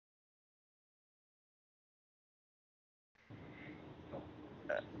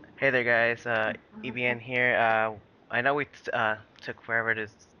Hey there, guys. EBN here. I know we took forever to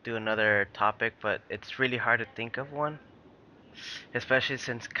do another topic, but it's really hard to think of one, especially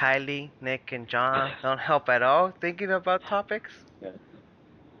since Kylie, Nick, and John don't help at all thinking about topics. Yeah,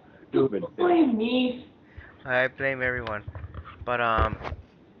 stupid Don't thing. blame me. I blame everyone. But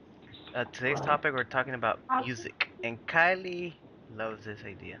today's topic we're talking about music, and Kylie loves this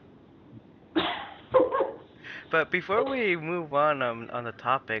idea. But before we move on the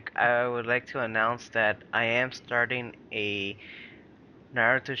topic, I would like to announce that I am starting a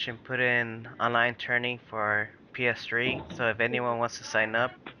Naruto Shippuden online tourney for PS3. So if anyone wants to sign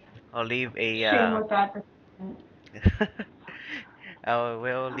up, I'll leave a Shameless advertisement. I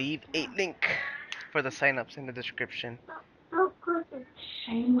will leave a link for the signups in the description.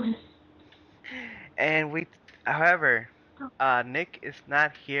 Shameless. And however, Nick is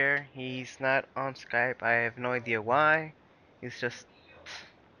not here. He's not on Skype. I have no idea why. He's just,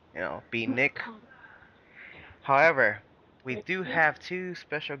 being Nick. However, we do have two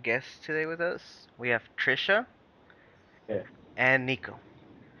special guests today with us. We have Trisha Yeah. and Nico.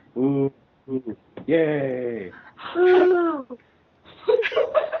 Ooh, yay! Ooh.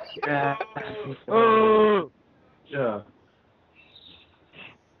 Yeah. Oh. Yeah.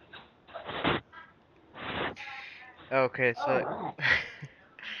 Okay, so Alright.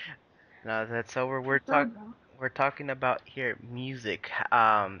 now that's over. We're talking about here music.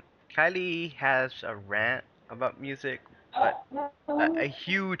 Kylie has a rant about music, but a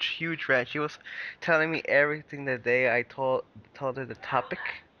huge rant. She was telling me everything the day I told her the topic.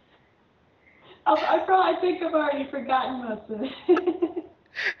 I think I've already forgotten most of it.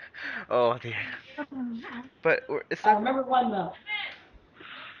 Oh dear. But it's I not. remember one though.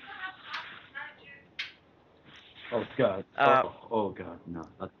 Oh God. Uh, Oh God. No.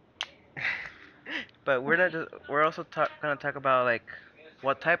 but we're not. We're also gonna talk about like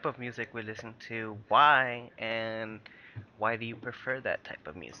what type of music we listen to, why, and why do you prefer that type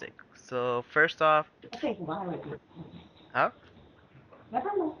of music. So first off, I think why would be. huh? Never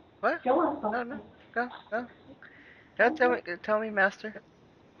mind. What? Go on, No, no. go. Go, go. Yeah, tell me, master.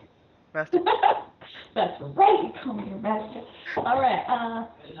 Master. That's right, you call me your master. Alright, I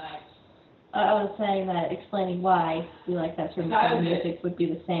was saying that explaining why we like that certain kind of music would be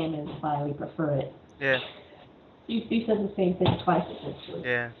the same as why we prefer it. Yeah, You said the same thing twice essentially.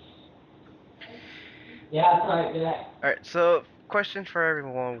 yeah. Yeah, that's right, yeah. Alright, so question for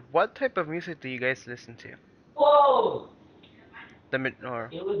everyone. What type of music do you guys listen to? Whoa! The mid or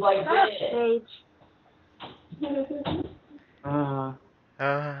It was like this. Uh,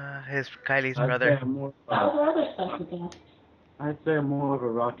 his Kylie's I'd say brother. I'm more. How's the other stuff again? I'd say I'm more of a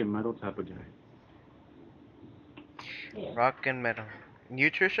rock and metal type of guy. Yeah. Rock and metal. You,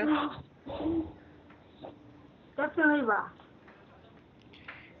 Trisha? Definitely rock.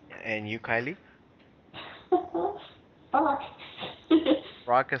 And you, Kylie? Fuck.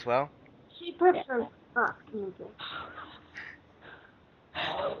 Rock as well? She prefers rock music.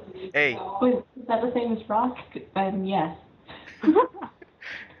 Hey, Wait, is that the same as rock? Yes.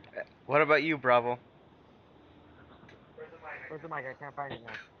 what about you, Bravo? Where's the mic? I can't find it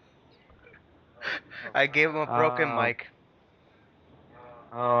now. I gave him a broken Um. mic.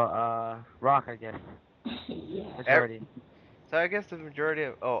 Rock, I guess. Yeah. Ev- Majority. So I guess the majority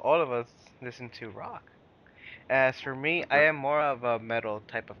of, all of us listen to rock. As for me, I am more of a metal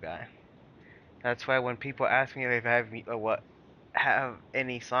type of guy. That's why when people ask me if I have what have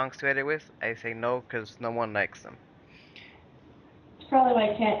any songs to edit with, I say no because no one likes them. It's probably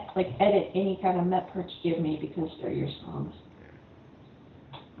why I can't like edit any kind of met perch you give me because they're your songs.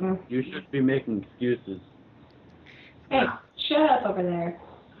 Mm. You should be making excuses. Hey, shut up over there.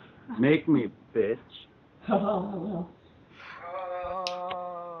 Make me, bitch. Oh, well.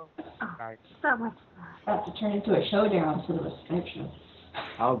 Oh. Sorry. So much About to turn into a showdown instead of a Skype show.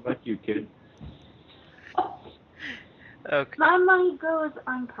 How about you, kid? Okay, My money goes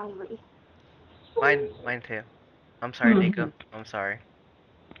on Kylie. mine too. I'm sorry, Nico. I'm sorry.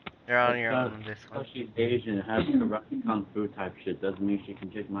 You're on your own on this one. Because she's Asian and has karate kung fu type shit doesn't mean she can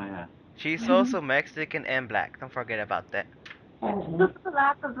kick my ass. She's also Mexican and black. Don't forget about that. I don't know. Just the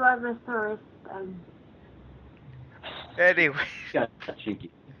lack of love is so Anyway, Got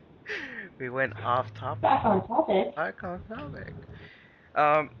cheeky. we went off topic. Back on topic. Back on topic.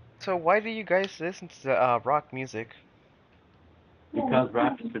 So why do you guys listen to rock music? Because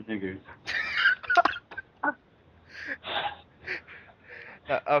rap is for niggers.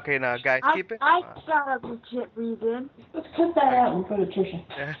 Okay, now guys, I keep it. got a legit reason. Let's cut that out and go to Trisha.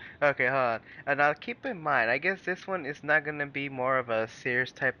 Okay, hold on. And now keep in mind, I guess this one is not gonna be more of a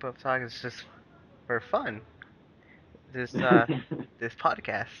serious type of talk. It's just for fun. this this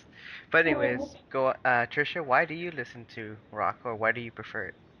podcast. But anyways, go Trisha, why do you listen to rock or why do you prefer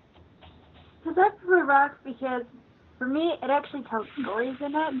it? Because I prefer rock because, for me, it actually tells stories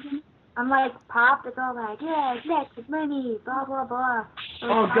in it. Unlike pop, it's all like, yeah, sex, it's money, blah, blah, blah.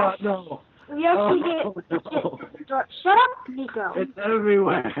 Oh God, no! We actually Oh get no! shut up, Nico. It's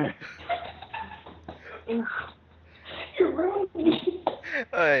everywhere. You're ruining me.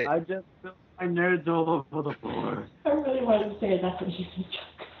 Alright. I just spilled my nerds all over the floor. I really wanted to say that's what you said.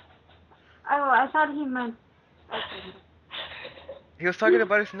 Oh, I thought he meant. He was talking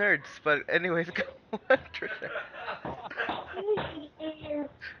about his nerds, but anyways, go on, Trisha.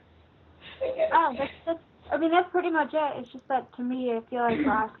 Oh, that's. I mean, that's pretty much it. It's just that to me, I feel like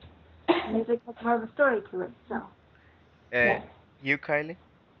rock music has more of a story to it. So. Uh, you, Kylie?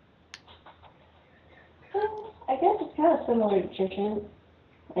 I guess it's kind of similar to Trisha.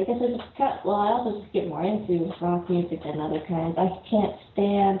 I guess I just got, well, I also just get more into rock music than other kinds. I can't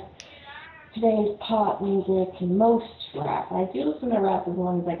stand today's pop music and most rap. I do listen to rap as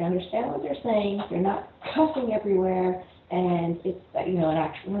long as I can understand what they're saying. They're not cussing everywhere, and it's,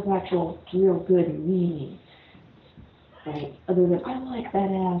 has actual real good meaning. Like, other than, I like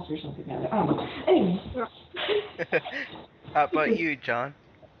that ass or something like that. I don't know. Anyway. How about you, John?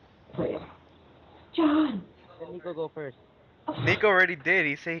 John! Let Nico go first. Nico already did.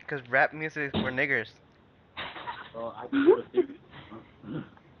 He said because rap music is for niggers. Well, I can go serious.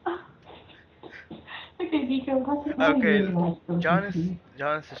 Okay, Nico, what's Okay, really like John something is to you?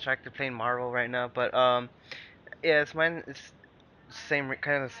 John is distracted playing Marvel right now, but yeah, it's mine. It's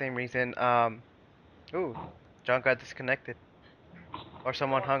kind of the same reason. Ooh, John got disconnected, or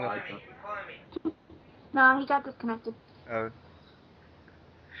someone hung up. I got No, he got disconnected. Oh,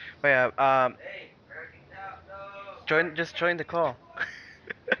 but yeah, join the call.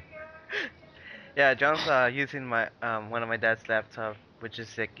 Yeah, John's using my one of my dad's laptop, which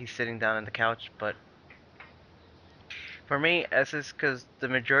is like he's sitting down on the couch. But for me, it's just because the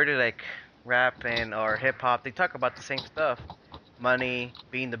majority like rap and or hip hop, they talk about the same stuff: money,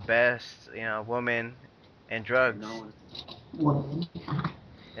 being the best, woman, and drugs. no. Woman.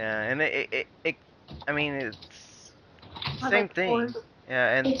 Yeah, and it I mean it's I same like thing. sports.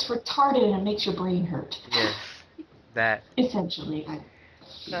 Yeah, and It's retarded and it makes your brain hurt. yes, that. Essentially.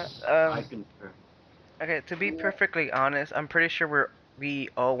 Uh, I um, concur. okay, to be perfectly honest, I'm pretty sure we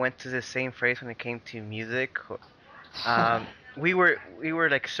all went to the same phrase when it came to music. We were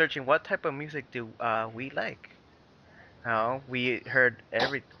like searching what type of music do we like. We heard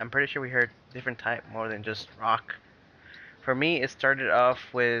I'm pretty sure we heard different type more than just rock. For me, it started off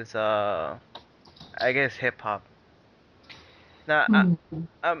with I guess hip hop. Now, Mm.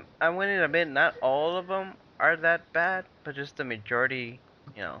 I'm going to admit not all of them are that bad, but just the majority,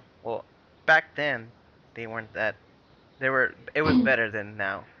 well, back then they weren't that. It was better than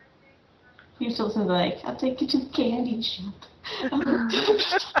now. You used to listen to like, I'll take you to the candy shop.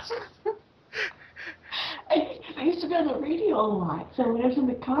 I used to be on the radio a lot, so when I was in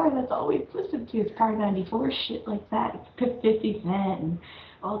the car, that's all we'd listen to. It's Power 94, shit like that. It's 50 Cent and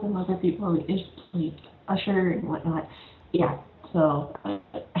all them other people, like Usher and whatnot. Yeah, so.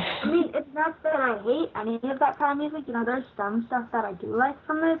 I mean, it's not that I hate any of that kind of music. You know, there's some stuff that I do like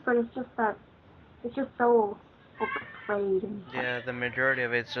from it, but it's just that it's just so overplayed and such. Yeah, the majority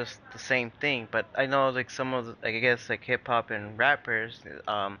of it's just the same thing. But I know like some of the, like I guess like hip hop and rappers,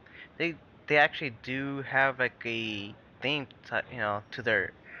 they they actually do have like a theme to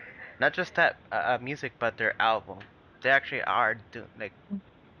their not just that music, but their album. They actually are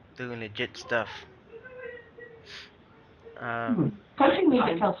doing legit stuff. Um, Country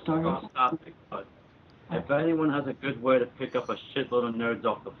music I'm tells stories. off topic, but if anyone has a good way to pick up a shitload of nerds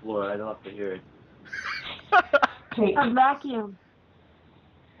off the floor, I'd love to hear it. Okay, A vacuum.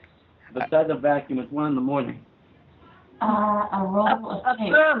 Besides the vacuum, it's 1 in the morning. a roll of A tape.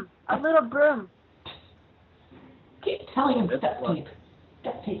 broom. A little broom. Keep telling him That's duct what- tape.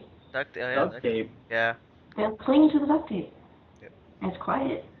 Duct tape. Duct tape. Yeah. They'll cling to the duct tape. Yep. And it's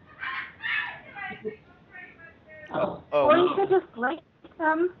quiet. Oh. Oh, Or you could just light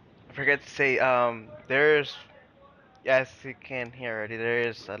them. I forgot to say, there's, as you can hear already, there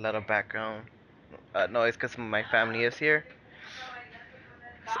is a lot of background noise because my family is here.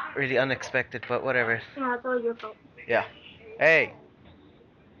 It's really unexpected, but whatever. Yeah, it's all your fault. Yeah. Hey,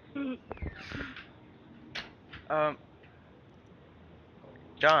 um,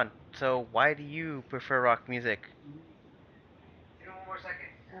 John, so why do you prefer rock music? One more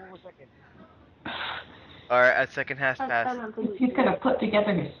second. Or a second has I passed. don't think He's gonna put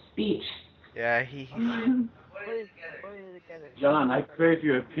together his speech. Yeah, he. Put it together. John, I crave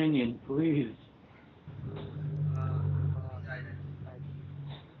your opinion, please.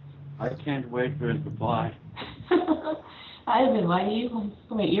 I can't wait for his reply. Ivan, why do you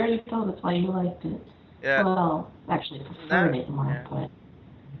wait? You already told us why you liked it. Yeah, Well, actually preferred not it more, yeah. but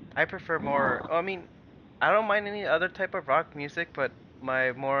I prefer more. yeah. I mean, I don't mind any other type of rock music, but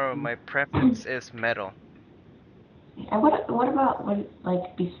my preference is metal. And what about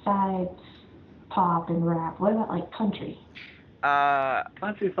like besides pop and rap? What about like country? Uh,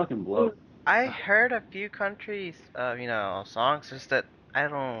 Country fucking blows. I heard a few countries, songs, just that I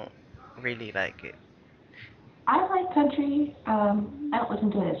don't really like it. I like country. I don't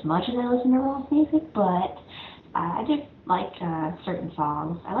listen to it as much as I listen to rock music, but I do like certain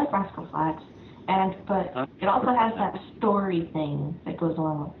songs. I like Rascal Flatts, but it also has that story thing that goes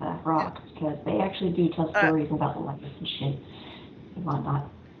along with the Yeah, rock because they actually do tell uh, stories about life and shit and whatnot.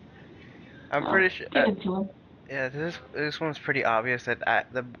 I'm So pretty sure. get into them. Yeah, this one's pretty obvious that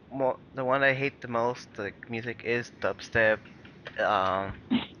the one I hate the most, the music is dubstep. I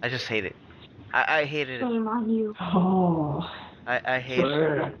just hate it. I hated it. Shame on you. Oh, I hate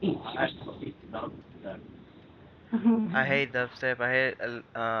Sure. eat. I hate dubstep. I hate dubstep. I hate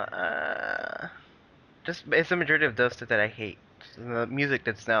just it's the majority of dubstep that I hate. The music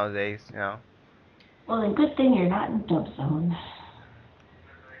that's nowadays. Well, then good thing you're not in dub zone.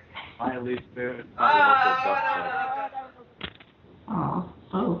 My least favorite song is also dubstep.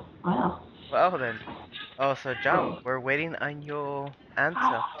 Oh, well. Well then. Oh, so John, Oh. we're waiting on your answer.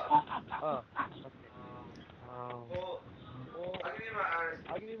 Oh, okay. Um, well,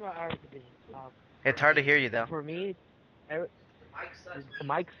 I'll give you my honest opinion. For It's hard to me, hear you though. for me, every, the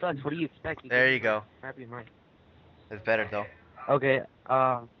mic sucks. What do you expect? You give There me you like go. crappy mic. It's better though. Okay.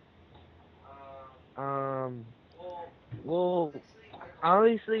 Um. Well, I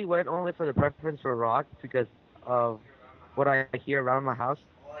honestly went only for the preference for rock because of what I hear around my house.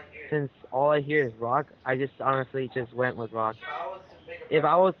 Since all I hear is rock, I just honestly just went with rock. If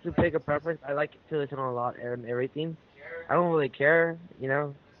I was to pick a preference, I like to listen to a lot and everything. I don't really care, you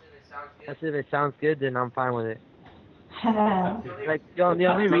know. As if it sounds good, then I'm fine with it. Like the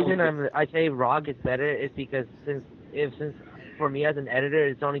only reason I say rock is better is because since for me as an editor,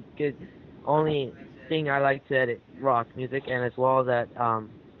 it's only thing I like to edit rock music, and as well that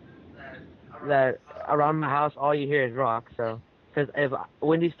around my house all you hear is rock. So because if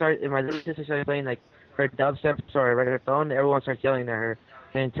my little sister starts playing like her dubstep or reggaeton, everyone starts yelling at her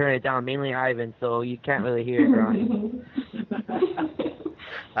and turn it down. Mainly Ivan, so you can't really hear it around you.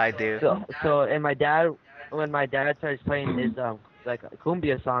 I do. And my dad, when my dad starts playing his like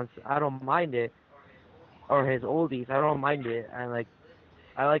cumbia songs, I don't mind it, or his oldies, I don't mind it. I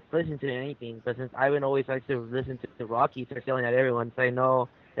like listening to anything, but since Ivan always likes to listen to rock, he starts yelling at everyone, saying no,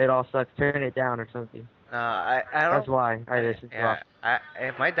 it all sucks, turn it down or something. I That's don't. why I I, listen to yeah, rock.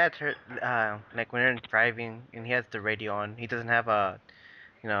 if my dad heard, like when they're driving and he has the radio on, he doesn't have a,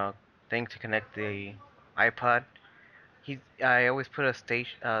 you know, thing to connect the iPod. I always put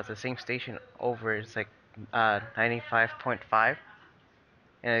the same station over. It's like 95.5,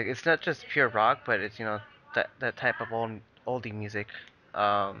 and it's not just pure rock, but it's that type of oldie music.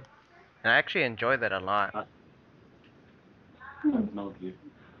 Um, and I actually enjoy that a lot. Hmm. That's melody.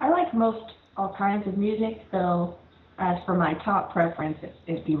 I like most all kinds of music, though as for my top preference,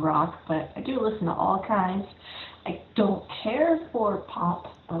 it'd be rock, but I do listen to all kinds. I don't care for pop,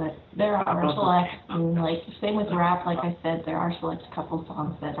 but there are select, and like, same with rap, like I said, there are select couple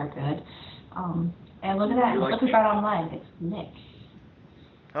songs that are good. And look at that, look who's got online, it's Nick.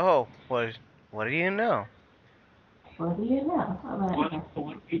 Oh, what do you know? What do you know?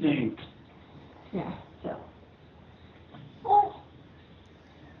 What do you think? Yeah, so.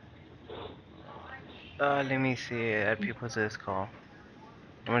 Let me see. Add people to this call.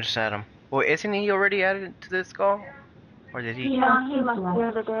 I'm gonna just add him. Well, isn't he already added to this call? Or did he? Yeah, he left the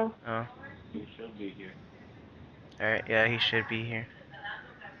other day. Oh, You should be here. alright. Yeah, he should be here.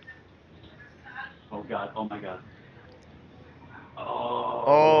 Oh god, oh my god. Oh.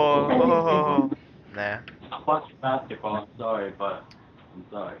 Oh, nah. I'm watching basketball, I'm sorry, but I'm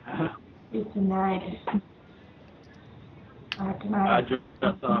sorry. It's denied. I Denied. just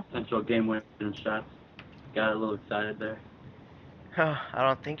saw potential game winning shots. Got a little excited there. I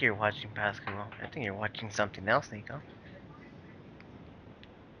don't think you're watching basketball. I think you're watching something else, Nico.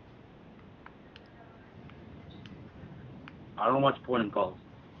 I don't watch porn and calls.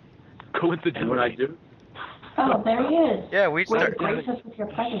 Coincidentally. And when I do, Oh, there he is. Yeah, we Wait, start. grace us with your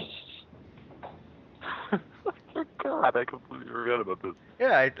presence. God, I completely forgot about this.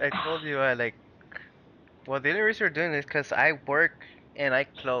 Yeah, I told you like. Well, the only reason we're doing this because I work and I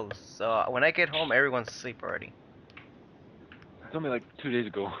close. So when I get home, everyone's asleep already. You told me like 2 days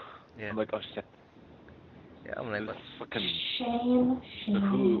ago. Yeah. I'm like, oh shit. Yeah, I'm like, This what? fucking Shame.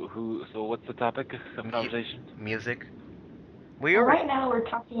 So what's the topic of conversation? Music. We Well, already. right now we're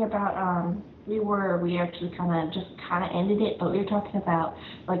talking about we actually kind of ended it, but we were talking about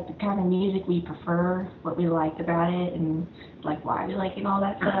like the kind of music we prefer, what we liked about it, and like why we like it and all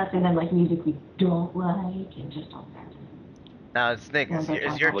that stuff, and then like music we don't like and just all that. Now it's Nick. Yeah, It's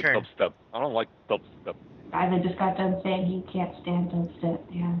I your don't like turn. dubstep. I don't like dubstep. Ivan just got done saying he can't stand dubstep.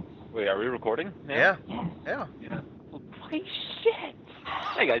 Yeah. Wait, are we recording now? Yeah. Yeah. Yeah. Yeah. Oh, fucking shit.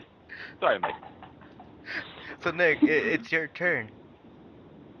 Hey guys. Sorry, Mike. So Nick, it's your turn.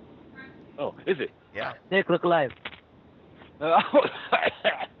 Oh, is it? Yeah. Nick, look alive.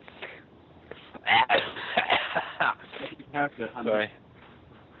 Sorry.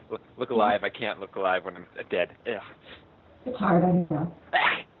 Look alive. I can't look alive when I'm dead. Ugh. It's hard, I know.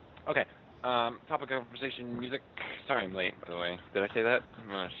 Okay. Topic of conversation, music. Sorry I'm late, by the way. Did I say that?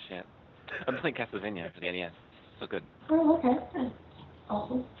 Oh, shit. I'm playing Castlevania for the NES. So good. Oh, okay.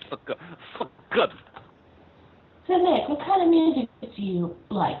 Awesome. So good. So good. So Nick, what kind of music do you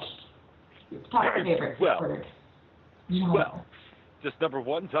like? Your top favorite Well. word. No. Well, just number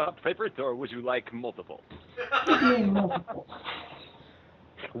one top favorite, or would you like multiple? Give me multiple.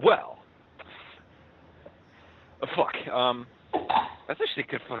 Well. Fuck. That's actually a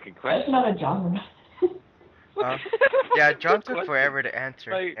good fucking That's question. not a genre. Yeah, John Good took question. forever to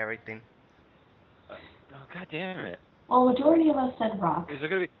answer Like- everything. Oh, God damn it. Well, majority of us said rock. Is there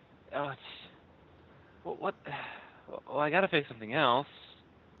gonna be? What? Well, I gotta pick something else.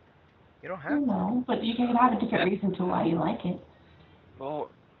 You don't I have don't to. know, but you can have a different reason to why you like it. Well,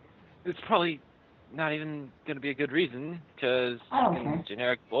 it's probably not even gonna be a good reason, because I don't care.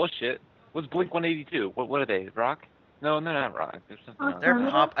 generic bullshit. What's Blink 182? What are they? Rock? No, they're not rock. There's something else. They're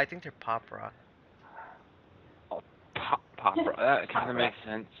pop. I think they're pop rock. Pop rock. That kind of makes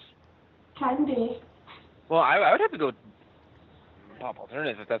sense. Can be. Well, I would have to go pop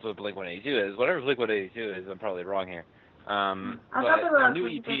alternative if that's what Blink 182 is. Whatever Blink 182 is, I'm probably wrong here. I But thought they were their new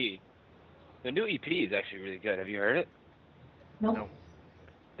actually EP, the new EP is actually really good. Have you heard it? Nope. No.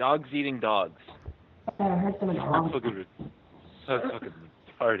 Dogs Eating Dogs. I haven't heard them in a long That's time. fucking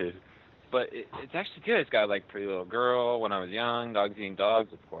retarded. But it's actually good. It's got like Pretty Little Girl, When I Was Young, Dogs Eating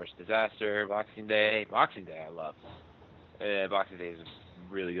Dogs, of course, Disaster, Boxing Day. Boxing Day I love. Boxing Day is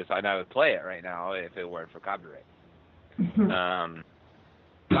really good. So I would play it right now if it weren't for copyright. Who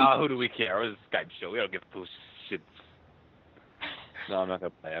do we care? It's a Skype show. We don't give a shit. No, I'm not gonna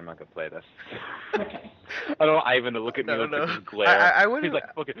play. I'm not gonna play this. Okay. I don't want Ivan to look at me No, with no. this glare. I wouldn't. He's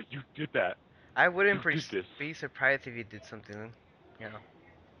like, "Fuck it, you did that." I wouldn't You did this. be surprised if you did something. You know.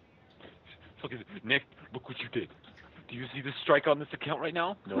 Fuck it, Nick, look what you did. Do you see the strike on this account right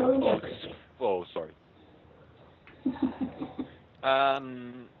now? No. No. Oh, sorry.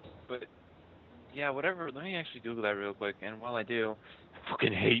 But yeah, whatever. Let me actually Google that real quick. And while I do, I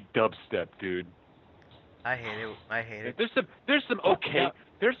fucking hate dubstep, dude. I hate it. I hate it. There's some okay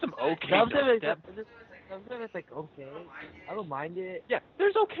dubstep. Dubstep is like okay. I don't mind it. Yeah,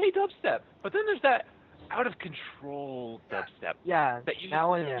 there's okay dubstep, but then there's that out of control dubstep. Yeah, That that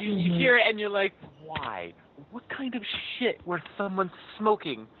one. Yeah. you hear it and you're like, why? What kind of shit were someone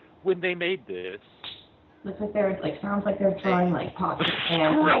smoking when they made this? Looks like they're sounds like they're throwing like pots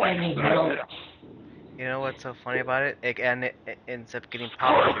and Screw lightning bolts. You know what's so funny about it? It ends up getting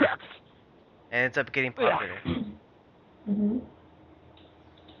popular. And ends up getting popular. Mhm.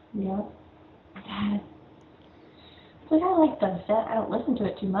 Yeah. God. Like I like dubstep. I don't listen to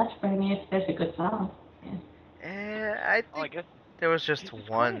it too much, but I mean, if there's a good song. Yeah. I Oh, I think guess there was just Jesus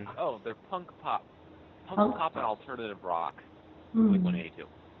one. Christ. Oh, they're punk pop. Punk Punk pop and alternative rock. Mm. Blink 182.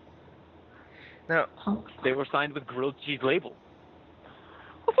 No, Punk. They were signed with Grilled Cheese label.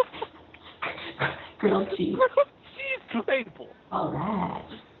 Grilled cheese. Grilled Cheese label. All right.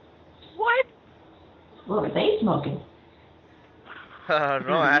 What? What were they smoking?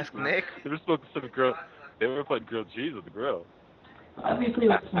 no, ask Nick. They were smoking some grilled. They were putting grilled cheese on the grill. Obviously, it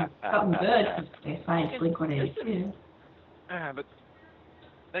was something good because they signed Blink 182. But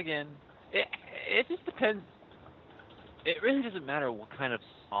again, it just depends. It really doesn't matter what kind of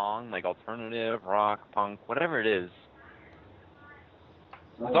song, like alternative, rock, punk, whatever it is.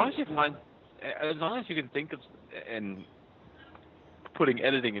 As long as you can think of and putting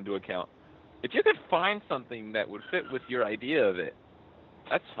editing into account, if you could find something that would fit with your idea of it,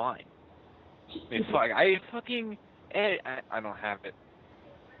 that's fine. I mean, fuck, I don't have it.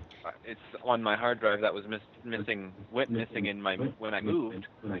 It's on my hard drive that was went missing in my when I moved.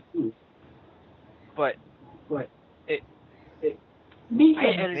 But I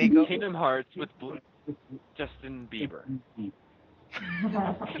edited Kingdom Hearts with Justin Bieber.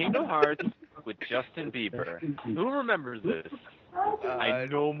 Kingdom Hearts with Justin Bieber. Who remembers this? I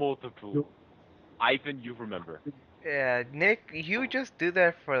know multiple. Ivan, you remember. Yeah, Nick, you just do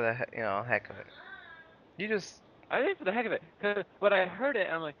that for the heck of it. You just I did it for the heck of it. But I heard it,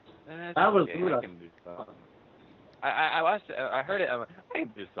 and I'm like, that's That was okay. good. I can do something. I watched it. I heard it. I'm like, I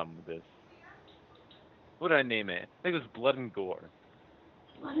can do something with this. What did I name it? I think it was Blood and Gore.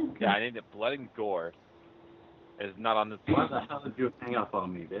 Yeah, I named it Blood and Gore. It's not on this. Why the hell did you hang up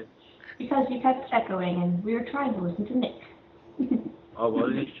on me, bitch? Because you kept echoing and we were trying to listen to Nick. Oh,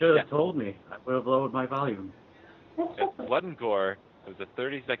 well, you should have told me. I would have lowered my volume. It's Blood and Gore. It was a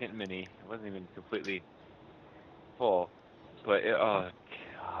 30-second mini. It wasn't even completely full, but oh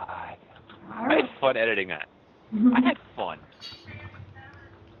god, I had fun editing that. I had fun.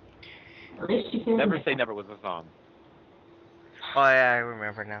 At least you Never Say Never was a song. Oh yeah, I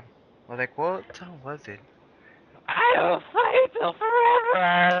remember now. I was like, what song was it? I'll fight till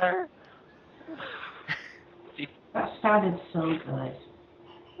forever. That sounded so good.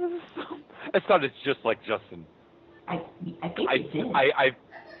 It sounded just like Justin. I think you did. I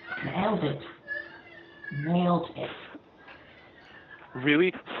Nailed it. Nailed it.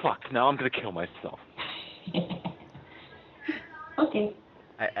 really fuck. Now I'm gonna kill myself. Okay.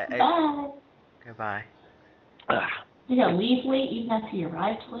 I Bye. Goodbye. You gotta leave late even after you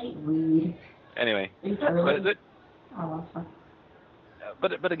arrived late? Rude. Anyway, Leave early? but, Oh,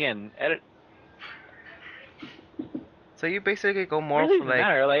 but again, edit. So you basically go more Really for doesn't like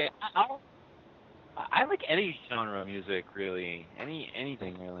matter. Like I like any genre of music, really.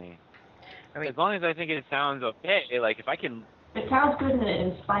 Anything, really. I mean, As long as I think it sounds okay. Like if I can. it sounds good and it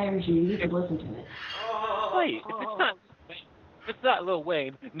inspires you. You should listen to it. Wait, if it's not Lil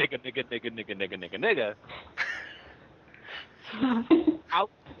Wayne, nigga, nigga, nigga, nigga, nigga, nigga, nigga.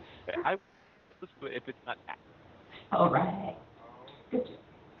 I listen to it if it's not that. All right. Good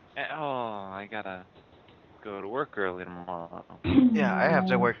Oh, I gotta go to work early tomorrow. yeah, I have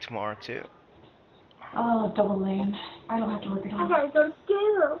to work tomorrow too. Oh, double lane. I don't have to work at I all. gotta go to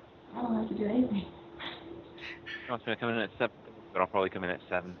school. I don't have to do anything. I was gonna come in at 7, but I'll probably come in at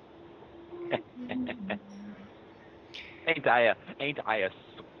 7. ain't I a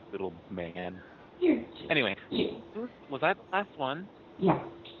sweet little man? Here. Anyway, Here. was I the last one? Yeah.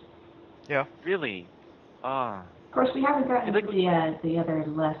 Yeah. Really? Ah. Of course, we haven't gotten to the other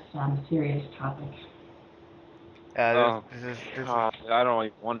less serious topic. This God, I don't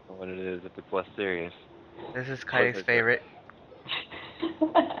even wonder what it is if it's less serious. this is Kylie's favorite.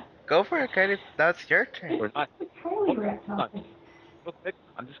 Go for it, Kylie. That's your turn. We're not. It's highly rare topic. Real quick,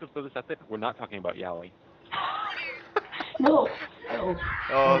 I'm just gonna throw this out there. We're not talking about yaoi. No. No.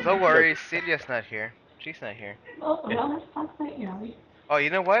 Oh, don't worry. Celia's not here. She's not here. Oh, well, let's talk about yaoi. Oh, you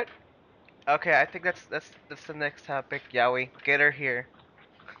know what? Okay, I think that's the next topic. Yaoi, get her here.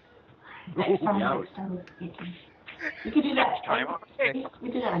 Next time. We could do that. Next time. We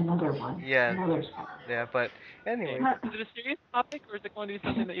did another one. Yeah. Another topic. Yeah, but anyway. Is it a serious topic, or is it going to be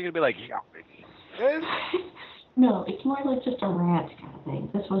something that you're gonna be like, yaoi? No, it's more like just a rant kind of thing.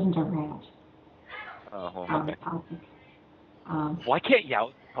 This wasn't a rant. Oh, well, okay. Topic. Why can't yaoi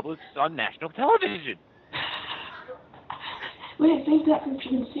be published on national television? Wait, save that for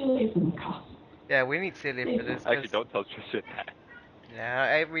Celia's in the call. Yeah, we need Celia for this. Actually, don't tell Trisha that. Yeah,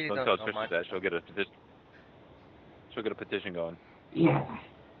 I really don't tell know Trisha much. that. She'll get a petition. She'll get a petition going. Yeah.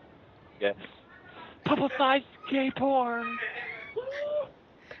 Yeah. Publicize gay porn.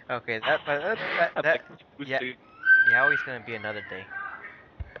 Okay, yeah, Yaoi's gonna be another day.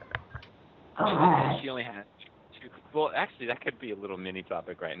 Alright. She only has 2. Well, actually, that could be a little mini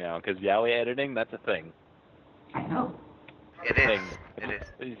topic right now, because yaoi editing, that's a thing. I know. It is. It is.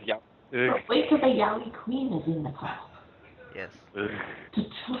 It's yaoi. But wait till the yaoi queen is in the call. Yes.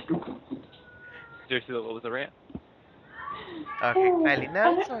 Seriously, what was the rant? Okay, Kylie,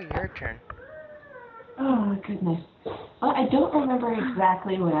 now it's all your turn. Oh, goodness. Well, I don't remember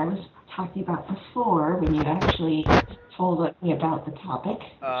exactly what I was talking about before when you actually told me about the topic.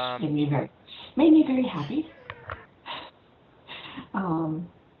 Made me very happy.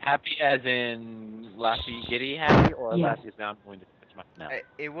 Happy as in laughy giddy happy, or Yes. laughy is now I'm going to touch my mouth?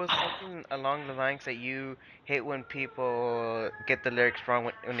 It was something along the lines that you hate when people get the lyrics wrong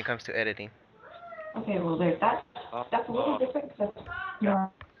when it comes to editing. Okay, well, that's a little different because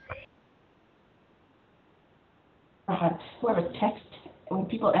whoever text, when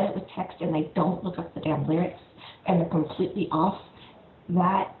people edit the text and they don't look up the damn lyrics and they're completely off,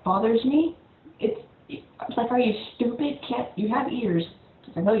 that bothers me. It's like, are you stupid? You have ears?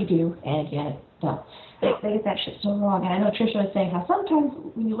 Because I know you do, and yet, no. They get that shit so wrong. And I know Trisha was saying how sometimes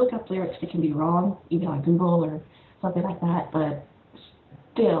when you look up lyrics, it can be wrong, even on Google or something like that. But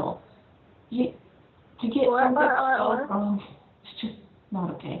Bill, to get something so or. wrong, it's just not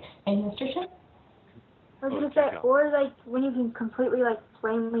okay. And Mr. Shin? I was gonna say, or like when you can completely like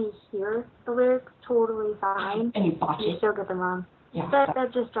plainly hear the lyrics totally fine, And you botch you it. still get them wrong. Yeah.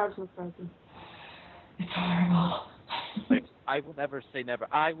 That just drives me crazy. It's horrible. Like, I will never say never.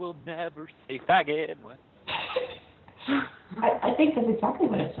 I will never say faggot. What? I think that's exactly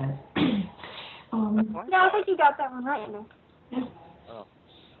what it says. No, I think you got that one right, Nick. Yeah. Oh.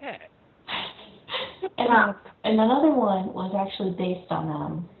 Yeah. And another one was actually based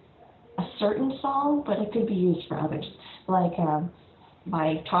on a certain song, but it could be used for others. Like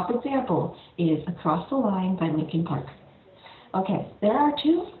my top example is "Across the Line" by Linkin Park. Okay, there are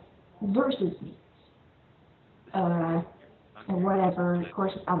two verses. And whatever, of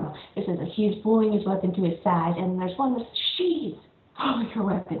course, I don't know. It says that he's pulling his weapon to his side, and there's one that's she's pulling her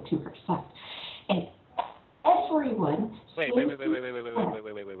weapon to her side. And everyone. Wait.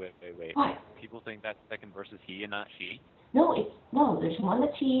 What? People think that second verse is he and not she. No, there's one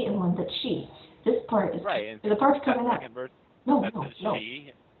that's he and one that's she. This part is Right. And the part's coming that up. second verse. No.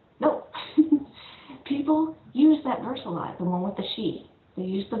 She. No. People use that verse a lot, the one with the she. They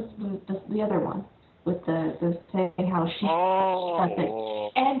use the other one with the saying how she does it.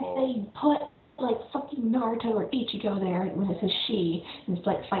 And they put like fucking Naruto or Ichigo there when it says she, and it's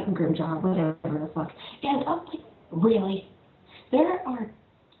like fighting Grimjaw, whatever the fuck. And I'm like, really? There are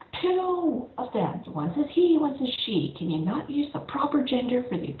two of them. One says he, one says she. Can you not use the proper gender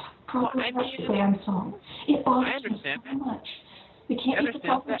for the proper band song? It bothers me so much. We can't use the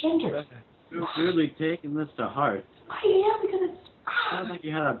proper gender. You're really taking this to heart. Yeah, because it's... Sounds like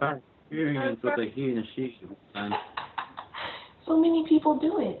you had a bad experience with a he and a she. So many people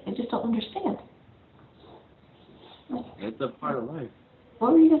do it. I just don't understand. It's a part of life.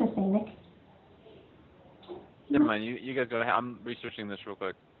 What were you going to say, Nick? Never mind. You guys go ahead. I'm researching this real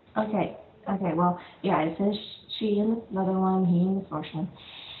quick. Okay, well, yeah, it says she in the other one, he in the first one.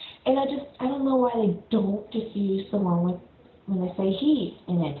 And I don't know why they don't just use the one with, when they say he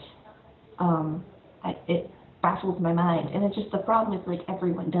in it. It baffles my mind. And it's just the problem is, like,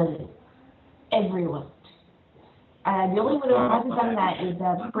 everyone does it. Everyone. The only one who hasn't done that is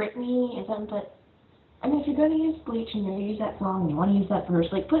Britney, but, I mean, if you're going to use Bleach and you're going to use that song and you want to use that verse,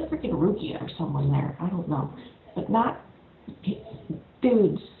 like, put freaking Rukia or someone there. I don't know. But not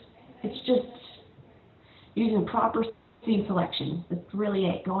dudes. It's just using proper scene selection. That's really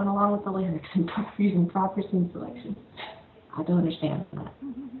it. Going along with the lyrics and using proper scene selection. I don't understand that.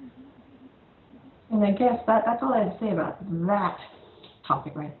 And I guess that's all I have to say about that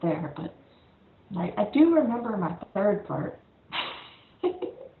topic right there. But I do remember my third part.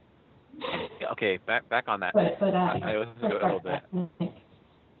 Okay, back on that. But I listened to it a little bit.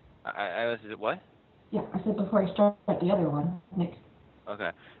 I listened to what? Yeah, I said before I start the other one, Nick.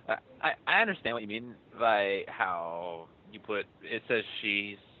 Okay. I understand what you mean by how you put, it says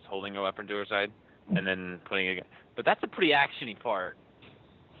she's holding a weapon to her side, and then putting it, but that's a pretty actiony part.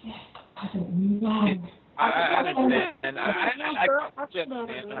 Yeah, doesn't matter. I understand, and I understand how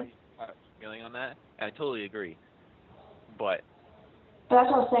you're feeling on that, and I totally agree. But that's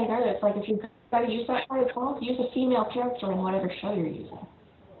what I was saying earlier. It's like if you're going to use that part of song, use a female character in whatever show you're using.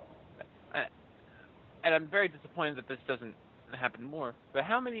 And I'm very disappointed that this doesn't happen more. But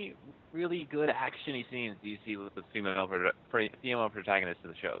how many really good actiony scenes do you see with the female protagonists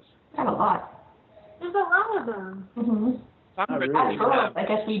of the shows? Not a lot. There's a lot of them. Sakura really. I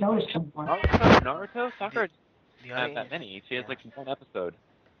guess we noticed them more. Naruto? Sakura doesn't have that many. She has like one episode.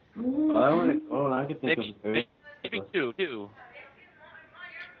 I can think Maybe two.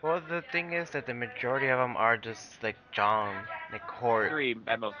 Well, the thing is that the majority of them are just like John, like Court. 3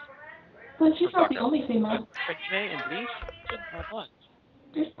 at most. But she's not the only female. Hime and Bleach didn't have much.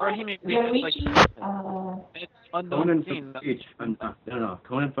 There's Or Hime and Bleach is Yoichi, like it's unknown Conan scene. from Bleach,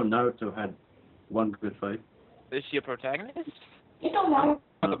 Conan from Naruto had one good fight. Is she a protagonist? it don't matter.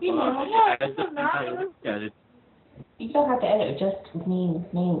 You don't have to edit just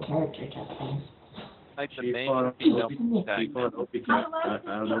main character just things. Like the She main fought female Opie protagonist. I like to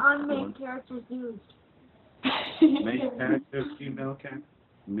see unmade characters used. Main characters,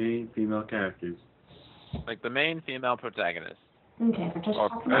 main female characters. Like the main female protagonist. Okay, we're just Or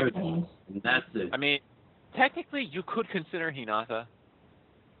talking about names. And that's it. I mean, technically, you could consider Hinata.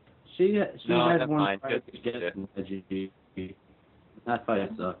 She No, had that's one fine. fight Good. against Neji. That fight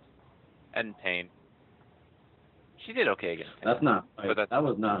sucked. And Pain. She did okay against Pain. That's not a fight. But That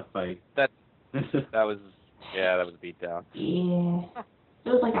was not a fight. That was a beatdown. Yeah. It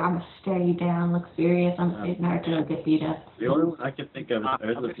was like I'm gonna stare you down, look serious, I'm Naruto get beat up. The only one I can think of is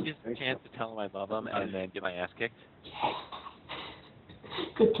I'm gonna use the chance to tell him I love him and then get my ass kicked.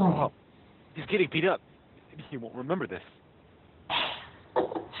 Good plan. Oh, he's getting beat up. Maybe he won't remember this.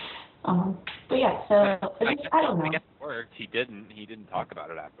 But yeah, so I don't know. I guess it worked. He didn't talk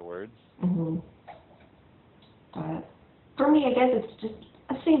about it afterwards. Mm-hmm. But for me, I guess it's just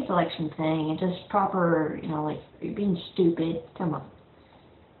a scene selection thing and just proper, like, you're being stupid. Come on.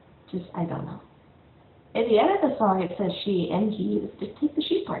 Just, I don't know. At the end of the song, it says she and he. Just take the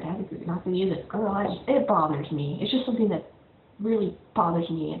she part out if you're not going to use it. Girl, it bothers me. It's just something that really bothers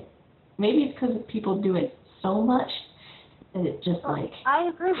me. Maybe it's because people do it so much that it just, like... I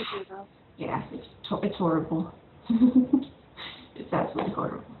agree with you, though. Yeah, it's horrible. It's absolutely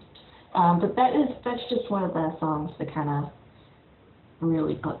horrible. But that's just one of the songs that kind of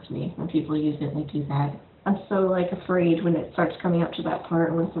really bugs me when people use it and they do that. I'm so, like, afraid when it starts coming up to that part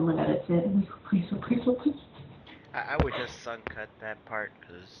and when someone edits it. I'm like, please, oh, please, oh, please. I would just uncut that part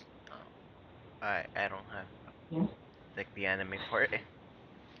because I don't have like the anime part.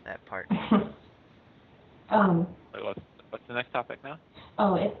 That part. What's the next topic now?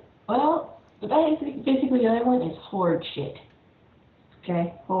 Basically the other one is horde shit.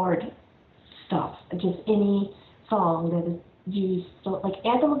 Okay, horde stuff. Just any song that is used. So, like,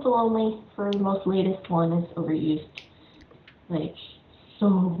 Anthem of the Lonely for the most latest one is overused, like, so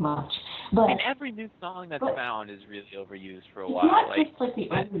much. But And every new song that's found is really overused for a it's while. not just like the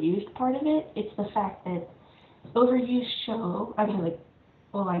overused part of it. It's the fact that overused show. I mean, like,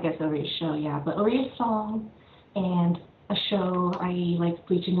 well, I guess overused show, yeah, but overused song and a show, i.e., like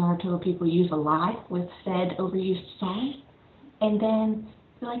Bleach and Naruto, people use a lot with said overused song, and then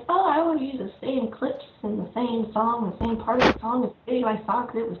they're like, oh, I want to use the same clips and the same song, the same part of the song as the video I saw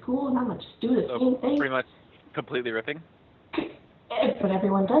because it was cool, and I'm going to just do the same thing. Pretty much completely ripping? But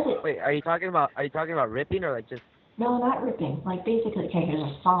everyone does it. Wait, are you talking about ripping or like just? No, not ripping. Like, basically, okay, here's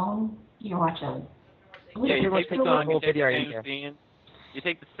a song, you watch a... Yeah, you take the song, you take the video same scenes. You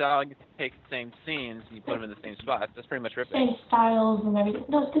take the song, you take the same scenes, and you put them in the same spots. That's pretty much ripping. Same styles and everything.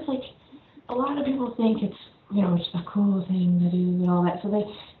 No, it's just like, a lot of people think it's, it's a cool thing to do and all that. So they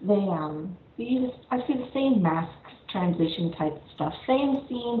use, I see the same mask transition type stuff. Same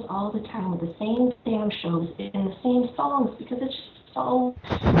scenes all the time with the same damn shows and the same songs because it's just so,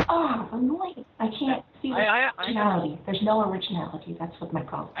 annoying. I can't see the originality. There's no originality. That's what my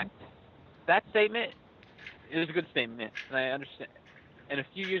problem is. That statement is a good statement, and I understand. And a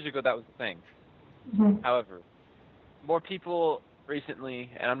few years ago, that was the thing. Mm-hmm. However, more people recently,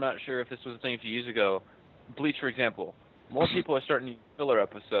 and I'm not sure if this was a thing a few years ago, Bleach, for example, more people are starting to use filler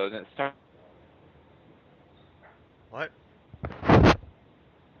episodes, and it starts... What?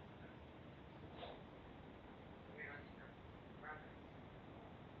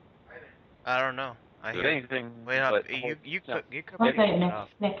 I don't know. I hear anything. Wait up. But You could Okay,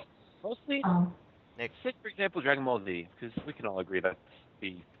 Nick. Mostly, Nick. say for example, Dragon Ball Z, because we can all agree that's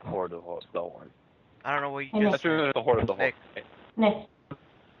the horde of the whole one. I don't know what you Nick. just That's really the horde of the whole. Nick.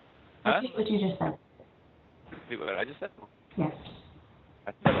 Huh? Repeat what you just said. See what I just said? Yes.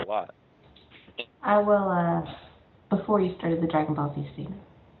 I said a lot. I will, before you started the Dragon Ball Z statement.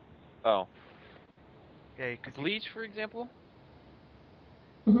 Oh. Yeah, Bleach, for example?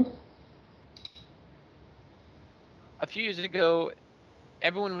 Mm-hmm. A few years ago,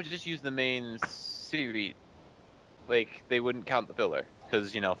 everyone would just use the main series. Like, they wouldn't count the filler.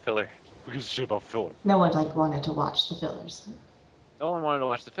 Because, filler. Who gives a shit about filler? No one, wanted to watch the fillers. No one wanted to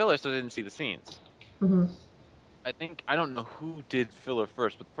watch the filler, so they didn't see the scenes. Mm-hmm. I don't know who did filler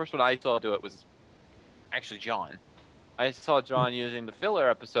first, but the first one I saw do it was actually John. I saw John using the filler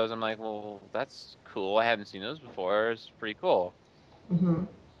episodes. I'm like, well, that's cool. I haven't seen those before. It's pretty cool. Mm-hmm.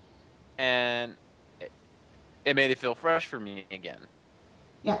 And it made it feel fresh for me again.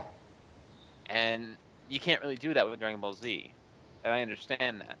 Yeah. And you can't really do that with Dragon Ball Z. And I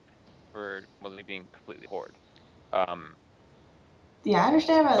understand that for Wesley being completely horde. Yeah, I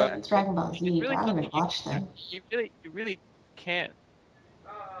understand about Dragon Ball Z, really but I don't even watch them. You really can't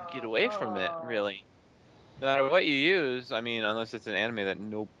get away from it, really. No matter what you use, I mean, unless it's an anime that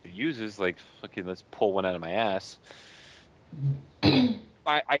nobody uses, like, fucking, let's pull one out of my ass.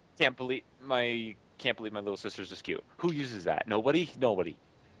 I can't believe my little sister's is cute. Who uses that? Nobody.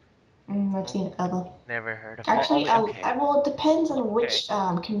 I've seen a couple. Never heard of Actually, okay. well, it depends on which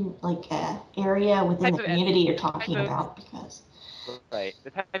area within the community you're type talking about, because. Right.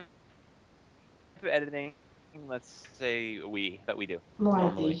 The type of editing, let's say that we do More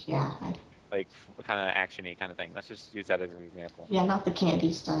normally, yeah. like kind of actiony kind of thing. Let's just use that as an example. Yeah, not the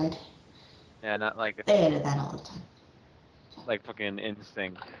candy side. Yeah, not like they edit that all the time. Like fucking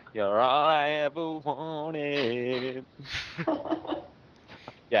Instinct. You're all I ever wanted.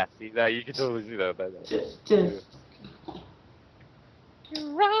 Yeah, see that you can totally see that. Just.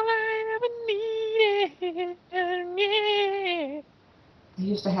 You're all I ever needed. Yeah. I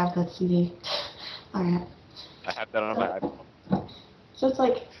used to have that CD. Alright. I have that on my iPhone. So it's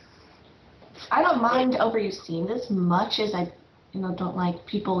like, I don't But mind overusing this much as I, don't like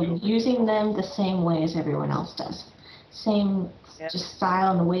people using them the same way as everyone else does. Same yeah, just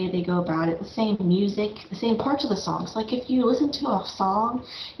style and the way they go about it, the same music, the same parts of the songs. Like if you listen to a song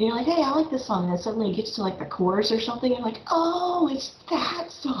and you're like, hey, I like this song, and then suddenly it gets to like the chorus or something, you're like, oh, it's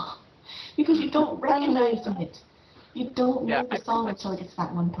that song. Because you don't recognize it. You don't yeah, know the I pretty song much until it gets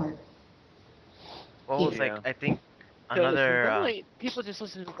that one part. Well, Here. it's like yeah. I think Because another. normally people just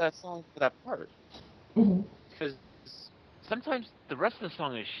listen to that song for that part. Hmm. Because sometimes the rest of the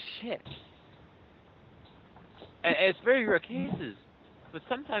song is shit. And it's very rare cases. But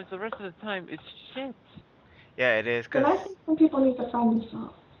sometimes the rest of the time it's shit. Yeah, it is But because I think some people need to find new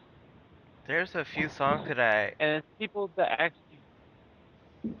songs. there's a few songs that I And it's people that actually.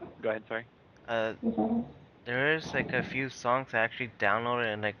 Go ahead, sorry. uh Okay. there is like a few songs I actually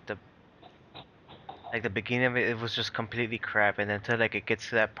downloaded and like the beginning of it, it was just completely crap, and then until like it gets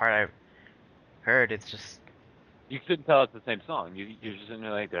to that part I heard, it's just You couldn't tell it's the same song. You're just sitting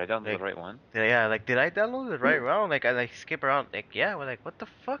there like, did I download the like right one? yeah, like did I download it right wrong? Like I like skip around, like yeah, we're like what the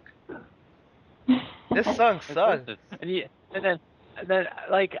fuck? This song It's sucks. listen, and then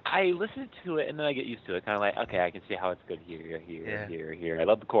like I listen to it and then I get used to it. Kind of like, okay, I can see how it's good here, here, Yeah, here, here. I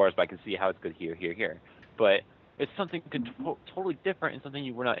love the chorus, but I can see how it's good here, here, here. But it's something totally different and something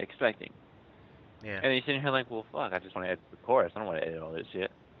you were not expecting. yeah. And then you're sitting here like, well, fuck, I just want to edit the chorus. I don't want to edit all this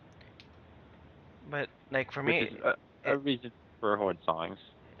shit. But like for Which me, is a it reason for hard songs.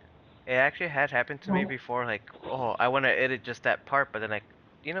 it actually had happened to me Right. before. Like oh, I want to edit just that part, but then like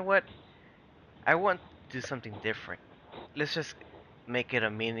you know what? I want to do something different. Let's just make it a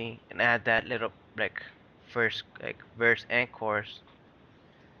mini and add that little like first like verse and chorus.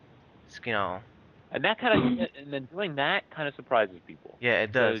 You know, And that kind of, and then doing that kind of surprises people yeah,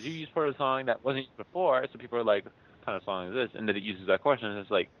 it does. because you use part of the song that wasn't used before, so people are like, "What kind of song is this?" And then it uses that question, and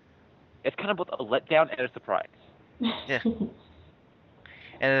it's like, it's kind of both a letdown and a surprise. Yeah,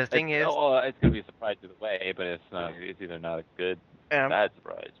 and the It's thing is, it's gonna be a surprise either way, but it's not. It's either not a good or and bad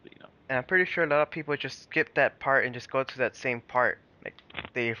surprise, but you know. I'm pretty sure a lot of people just skip that part and just go to that same part like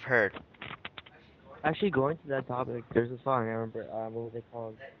they've heard. Actually, going to that topic, there's a song I remember. What was it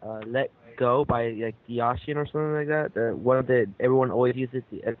called? "Let Go" by like the Ocean or something like that. The one that everyone always uses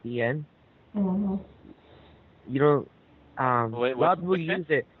at the end. Hmm. You know, Wait, a lot of people which band?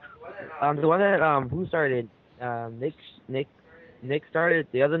 use it. The one that who started? Nick Nick Nick started.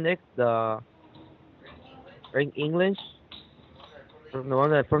 The other Nick, the English from the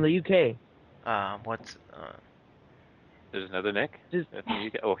one that from the UK. What's There's another Nick. Just That's from the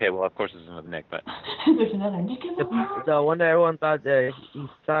UK. Okay, well, of course there's another Nick, but There's another Nick in the the world. the one that everyone thought that he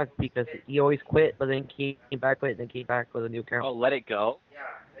sucked because he always quit, but then came back with, then came back with a new account. oh, Let It Go.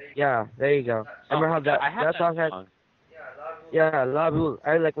 Yeah, there you go. I Oh, remember how that I have that that song had. song. Yeah, a lot of people.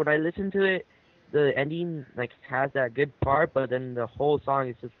 I like when I listen to it. The ending like has that good part, but then the whole song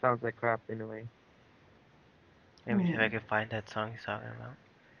it just sounds like crap in a way. let me see if I Hmm. can find that song he's talking about.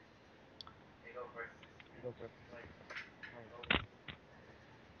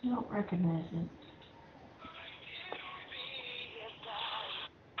 I don't recognize it.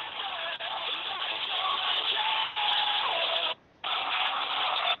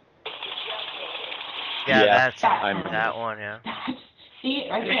 Yeah, Yeah, that song, That I'm. part of that it. one, yeah. See,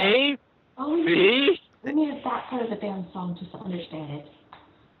 right there. See, Oh, we needed, see. we needed that part of the damn song just to understand it.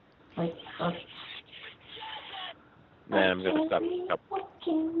 Like, Man, I I'm gonna can't stop. be stop.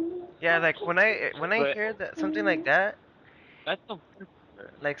 walking, Yeah, like when I But hear that something like that, that's the worst.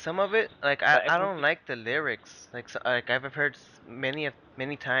 like some of it, like But I everyone don't just like the lyrics. Like like I've heard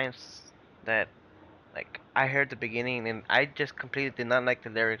many times that like I heard the beginning and I just completely did not like the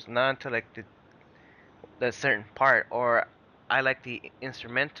lyrics, not until like the certain part, or I like the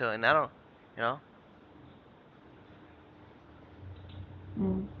instrumental and I don't, you know.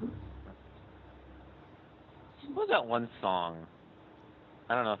 mm. what was that one song?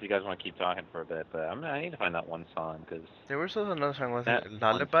 I don't know if you guys want to keep talking for a bit, but I need to find that one song because There was also another song, was that it one.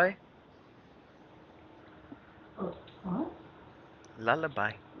 Lullaby? Oh, what?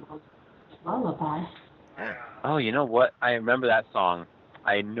 Lullaby. Lullaby. Yeah. Oh, you know what? I remember that song.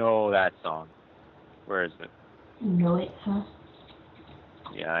 I know that song. Where is it? You know it, huh?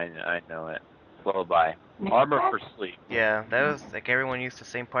 Yeah, I know it. Lullaby. Next Armor track. for Sleep. Yeah, that was like everyone used the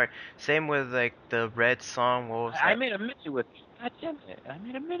same part. Same with like the Red song. What was I that? made a minute with it. God damn it! I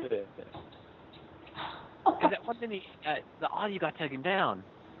made a minute with it. Because that one thing, the audio got taken down,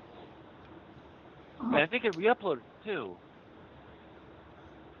 and I think it re-uploaded too.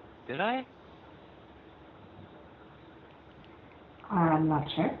 Did I? I'm not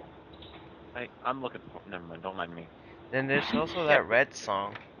sure. I'm looking for. Never mind. Don't mind me. Then there's also that Red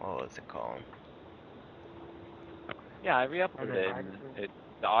song. What was it called? Yeah, I re-uploaded And it, then and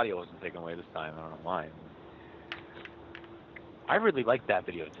the audio wasn't taken away this time. I don't know why. I really liked that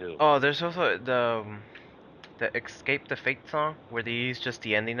video too. Oh, there's also the Escape the Fate song where they use just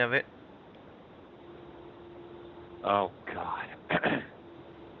the ending of it. Oh God.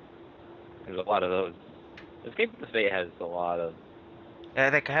 There's a lot of those. Escape the Fate has a lot of Yeah,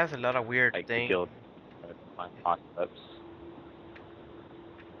 like it has a lot of weird like things. killed apocalypse.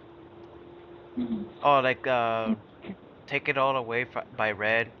 Oh, like Take It All Away by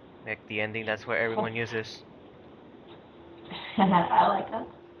Red. Like the ending, that's what everyone uses. I like that.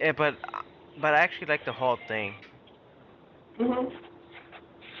 Yeah, but I actually like the whole thing. Mhm.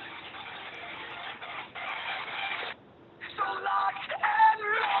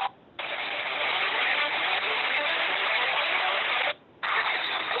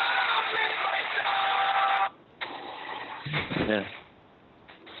 Yeah.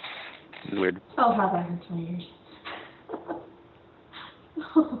 It's weird. Oh, how that hurts my ears.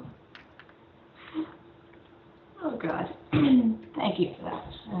 Oh God. Thank you for that.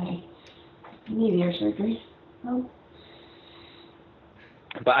 I need ear surgery. Oh.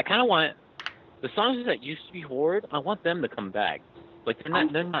 But I kind of want the songs that used to be horrid. I want them to come back. Like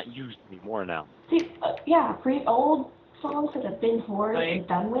they're not used anymore now. See, yeah, old songs that have been horrid and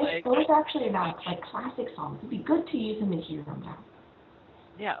done with, those actually are now like classic songs. It'd be good to use them and hear them now.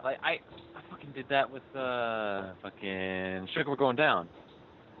 Yeah, like I fucking did that with fucking Sugar We're Going Down.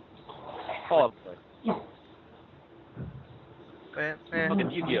 Fall Out Boy. Yeah. But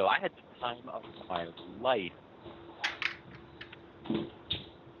Fucking Yu-Gi-Oh! I had the time of my life. And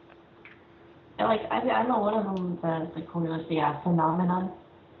like I know one of them, the chorus, Phenomenon.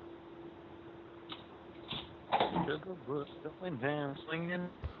 Sugar We're Going Down, swinging.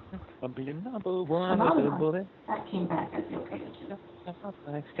 I'll be your number one with a Phenomenon. bullet. That came back. I feel okay with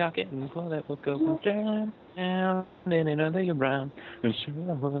Like cock it and pull it, we'll go down, down, in another year round. And sure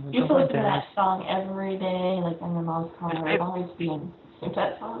we're You used to going listen to down. that song every day, like when your mom's car. I'd always be in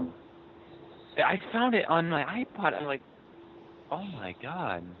that song. I found it on my iPod. I'm like, oh my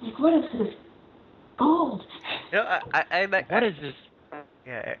god. Like, what is this? Gold. you know, I like. What is this?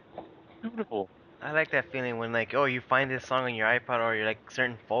 Yeah, Beautiful. I like that feeling when like, oh, you find this song on your iPod or your like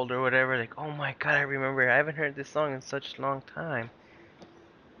certain folder or whatever. Like, oh my God, I remember. I haven't heard this song in such a long time.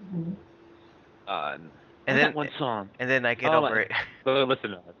 Mm-hmm. And That then one song. I get Oh over my. it. But listen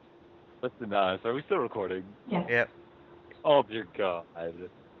to us. Listen to us. Are we still recording? Yeah. Yep. Oh dear God.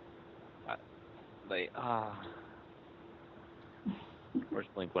 Like Where's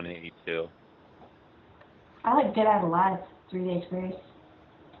Blink 182? I like Dead Out Alive, 3 Days Grace.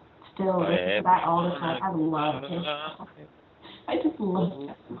 Still listen to that all the time. I love it. I just love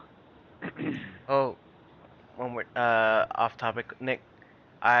it. Oh, one more off topic, Nick.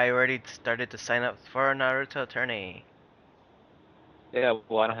 I already started to sign up for Naruto Tourney. Yeah,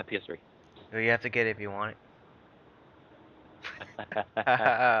 well I don't have PS3. You have to get it if you want it.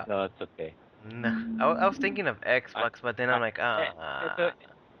 No, it's okay. No, I was thinking of Xbox, but then I'm like, It's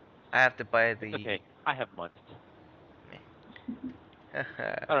I have to buy the. okay. I have money.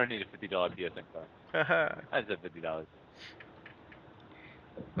 I don't need a $50 PSN card. I just have $50.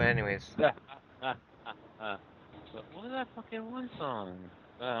 But anyways, But what is that fucking one song?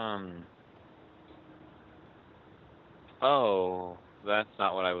 Oh, that's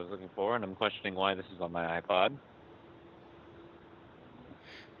not what I was looking for, and I'm questioning why this is on my iPod.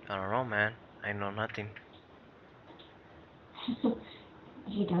 I don't know, man. I know nothing.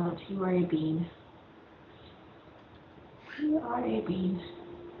 You don't. You are a bean. You are a bean.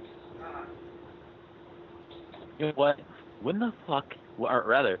 You know what? When the fuck, or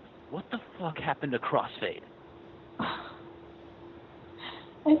rather, what the fuck happened to Crossfade? I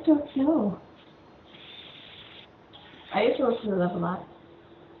don't know. I used to listen to that a lot.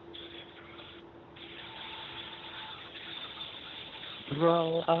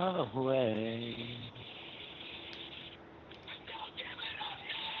 Throw away.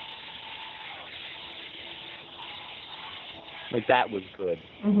 Like, that was good.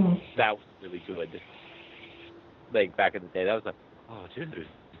 Mm-hmm. That was really good. Like, back in the day, that was like, oh, dude.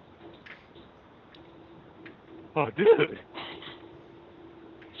 Oh, dude.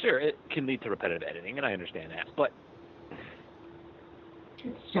 Sure, it can lead to repetitive editing, and I understand that, but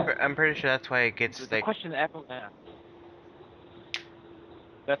It's just. I'm pretty sure that's why it gets the like. question that everyone asks,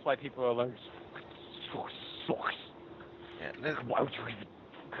 that's why people are like, source. Yeah, Why would you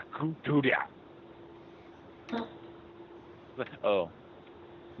even do that? Oh.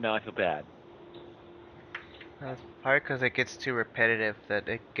 Now I feel bad. That's probably because it gets too repetitive that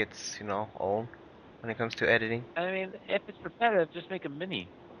it gets, old when it comes to editing. I mean, if it's repetitive, just make a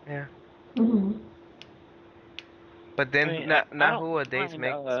mini. Yeah. Mhm. But I then mean, I don't nowadays mind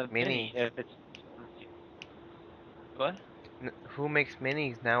makes a mini minis? if it's what? Who makes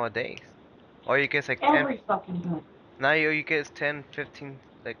minis nowadays? Or you guess like 10, Every fucking book. now you guess 10, 15,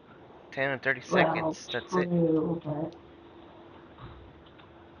 like 10 or 30 Well, seconds. That's it. true, but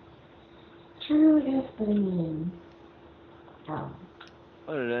true, yes, but I mean, um,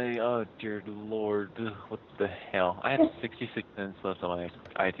 What did I? Oh dear Lord, what the hell? I have 66 cents left on my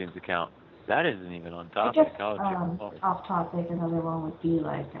iTunes account. That isn't even on I guess topic. Oh dear Lord. off topic, another one would be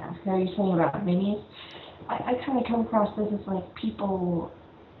like, how you saying about minis? I kind of come across this as like people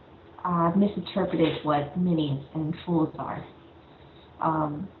misinterpreted what minis and fulls are.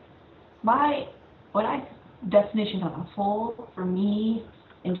 Um, my what I definition of a full for me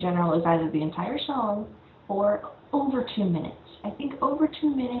in general is either the entire song or over 2 minutes. I think over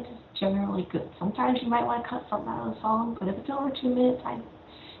 2 minutes is generally good. Sometimes you might want to cut something out of the song, but if it's over 2 minutes,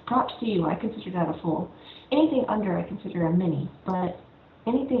 props to you. I consider that a full. Anything under, I consider a mini. But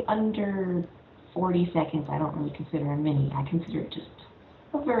anything under 40 seconds, I don't really consider a mini. I consider it just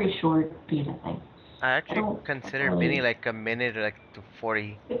a very short beta thing. I I actually don't consider mini really. like a minute or like to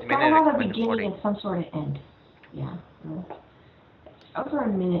 40 It's got minute, to like have a minute beginning 40. and some sort of end. Yeah. Over a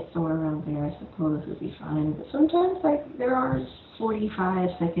minute, somewhere around there, I suppose would be fine. But sometimes, like, there are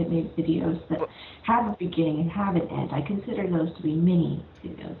 45-second maybe videos that But have a beginning and have an end. I consider those to be mini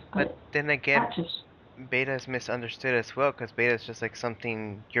videos, but but then again, not just. beta is misunderstood as well because beta is just like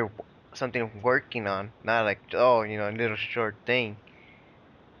something working on, not like a little short thing.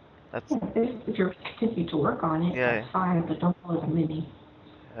 That's Yeah, if you're continuing to work on it, that's yeah, fine, but don't call it a mini.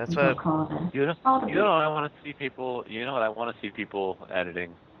 that's And what don't call it a. You know, Call it a you know beta. what I want to see people. You know what I want to see people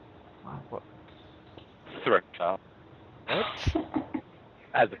editing. what Thrift shop what?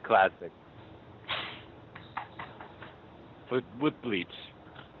 as a classic, with bleach,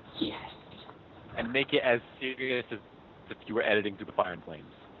 Yes. and make it as serious as if you were editing through the fire and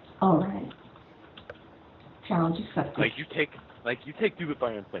flames. All right. Challenge accepted. Like you take through the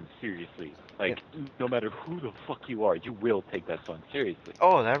fire and flames seriously. Like no matter who the fuck you are, you will take that song seriously.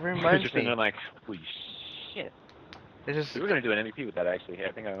 Oh, that You're reminds just sitting me. there like, holy shit. It's just We were gonna do an MVP with that actually.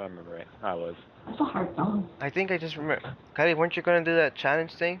 I think I remember right. I was. That's a hard song. I think I just remember. Kylie, weren't you gonna do that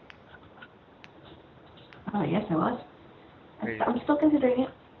challenge thing? Oh, yes, I was. Or I'm still considering it.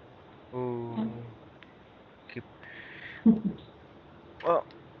 ooh, keep. Well,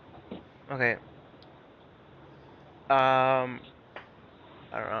 okay.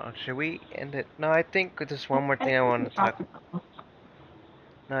 I don't know. Should we end it? No, I think there's one more I thing I think we want to talk. talked about most.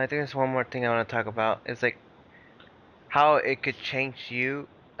 No, I think there's one more thing I want to talk about. It's like how it could change you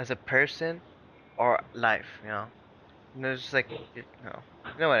as a person or life. There's just like you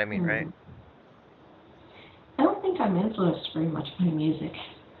know what I mean, right? I don't think I'm influenced very much by music.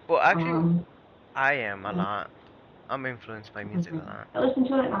 Well, actually, Um, I am a yeah. lot. I'm influenced by music a lot. I listen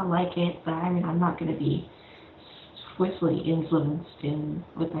to it and I like it, but I mean, I'm not going to be swiftly influenced in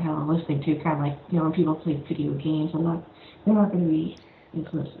what the hell I'm listening to. Kind of like, when people play video games, they're not going to be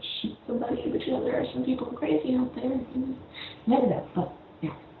influenced to shoot somebody, but there are some people crazy out there. Never that, but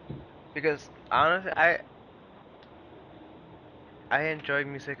yeah. Because honestly, I enjoy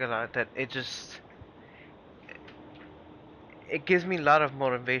music a lot. That it gives me a lot of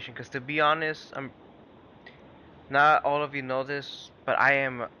motivation. Because to be honest, not all of you know this, but I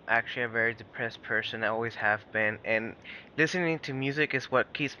am actually a very depressed person. I always have been, and listening to music is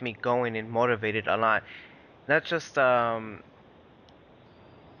what keeps me going and motivated a lot. Not just like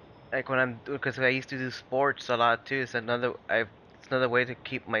when because I used to do sports a lot too. It's another way to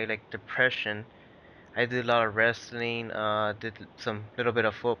keep my like depression. I did a lot of wrestling. Did some little bit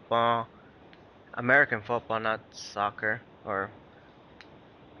of football, American football, not soccer. Or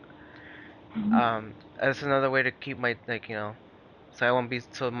that's another way to keep my so I won't be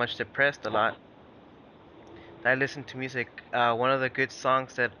so much depressed a lot. I listen to music. One of the good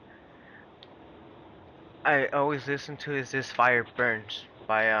songs that I always listen to is this "Fire Burns"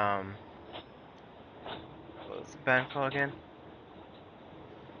 by what's the band called again?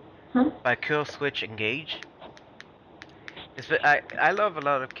 Huh? By Kill Switch Engage. I love a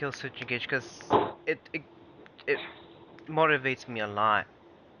lot of Kill Switch Engage because it motivates me a lot.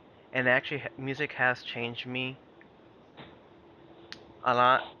 And actually, music has changed me a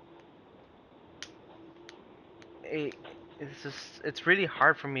lot. It, it's really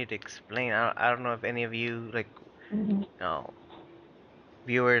hard for me to explain. I don't know if any of you Mm-hmm.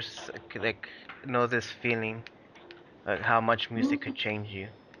 viewers know this feeling, like how much music could change you.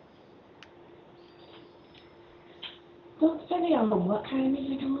 Well, depending on what kind of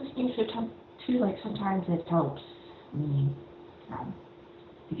music I'm listening to, like sometimes it helps me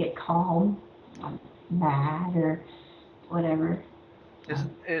to get calm, mad or whatever.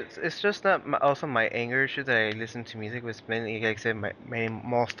 It's just not also my anger issue that I listen to music, was mainly, like I said,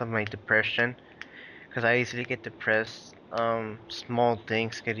 most of my depression, because I easily get depressed. Small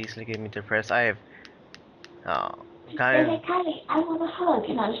things could easily get me depressed. I have Just say, gotten hey, Kylie, I want a hug.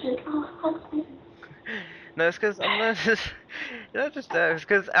 And I was like, oh, hug me. no, it's because I'm not just not just that. It's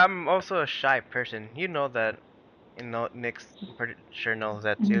because I'm also a shy person. You know that. You know, Nick's pretty sure knows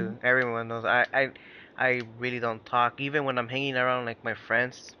that too. Everyone knows. I really don't talk. Even when I'm hanging around like my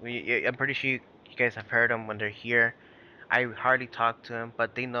friends, I'm pretty sure you guys have heard them when they're here. I hardly talk to them,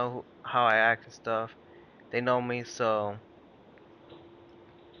 but they know how I act and stuff. They know me, so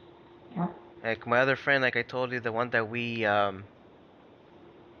Yeah. like my other friend, like I told you, the one that we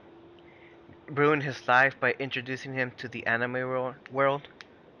ruined his life by introducing him to the anime world,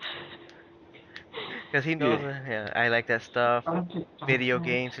 because he knows, Yeah. yeah, I like that stuff, video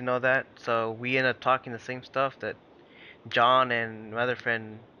games and all that. So we end up talking the same stuff that John and my other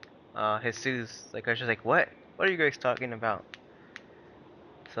friend, Jesus, like I was just like, what? What are you guys talking about?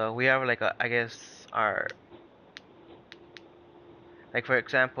 So we have like I guess our, like for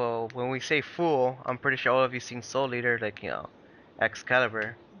example, when we say fool, I'm pretty sure all of you seen Soul Eater, like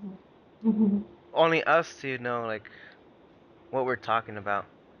Excalibur. Mm-hmm. Only us two know like what we're talking about.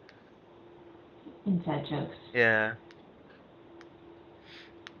 Inside jokes. Yeah.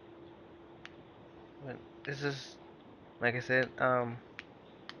 But this is, like I said,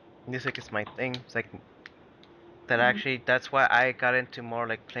 music is my thing. It's like that actually. That's why I got into more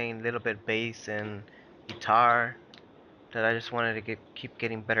like playing a little bit bass and guitar. That I just wanted to keep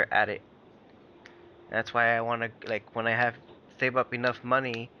getting better at it. That's why I want to, like, when I have save up enough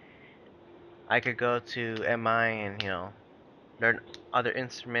money, I could go to MI and learn other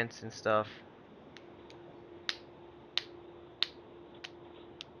instruments and stuff.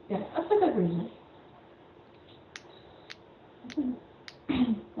 Yeah, that's a good reason.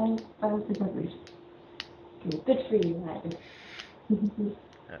 That was a good reason. Good for you, Adam.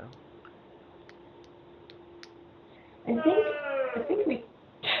 Yeah. I think we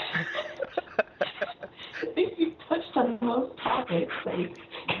I think we touched on most topics. Like,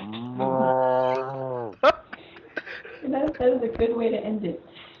 that was a good way to end it.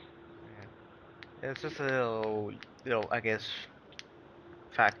 It's just a little, I guess,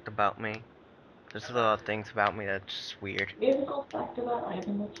 fact about me. There's a lot of things about me that's just weird. Musical fact about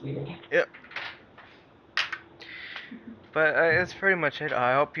Ivan, that's weird. Yep. But that's pretty much it.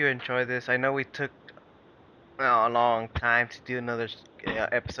 I hope you enjoy this. I know we took a long time to do another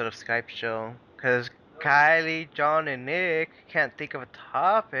episode of Skype show, because Kylie, John, and Nick can't think of a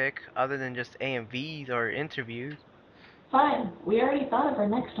topic other than just AMVs or interviews. Fine. We already thought of our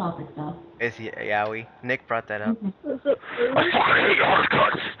next topic, though. Is Yowie? Nick brought that up. Is it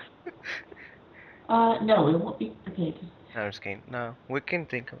No, it won't be. Okay, No, I'm just kidding. No, we can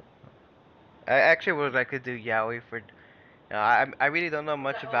think of. I actually would like to do Yowie for. I really don't know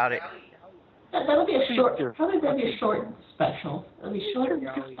much about it. that'll be a short, Sure. probably gonna be a short special. It'll be short and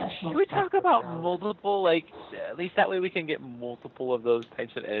Can special. we talk about multiple, like, at least that way we can get multiple of those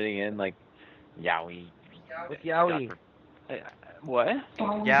types of editing in, like, Yowie. What's Yowie? What?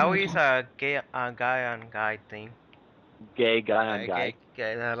 Yowie's a gay guy on guy thing. Gay guy on guy.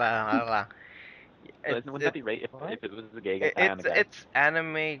 Gay, blah, blah, blah, blah. Wouldn't that be right if it was a gay guy on a guy? It's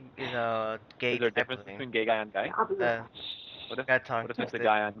anime, gay Is there a type of difference thing. between gay guy and guy? Uh, What if got tongue what if it's a twisted.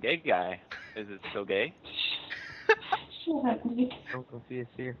 guy on gay guy? Is it still gay? Shut up, Nick. I'm confused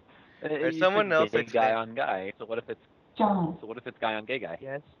here. Or You someone said else gay explain. guy on guy. So what if it's John, guy on gay guy?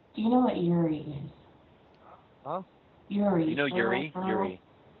 Yes. do you know what Yuri is? Huh? Yuri. You know Yuri? Yuri.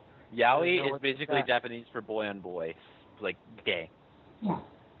 Yaoi know is what's basically that. Japanese for boy on boy, like gay. Yeah.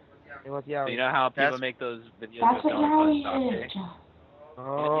 Hey, what's So Yowie? you know how people That's- make those videos That's with what going Yuri gay? is, John. Oh.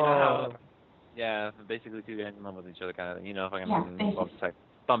 You know how, yeah, basically two guys in love with each other kind of thing. You know, fucking Yeah, bum sex.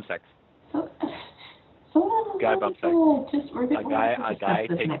 Bum sex. So, someone Guy bump sex. we're gonna A guy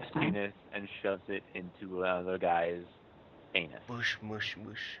this takes next his time. penis and shoves it into another guy's anus. Mush, mush,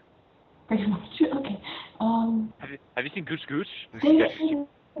 mush. Pretty much. Okay. Have you seen Gooch Gooch? Say Yes. it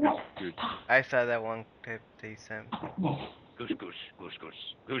next Gooch. I saw that one clip they sent. Next. Gooch Gooch. Gooch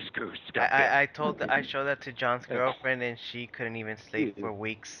Gooch. Gooch Gooch. I showed that to John's girlfriend and she couldn't even sleep for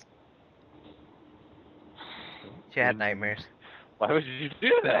weeks. She had nightmares. Why would you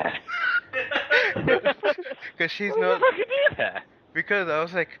do that? Cause she's Why would not. you fucking do that? Because I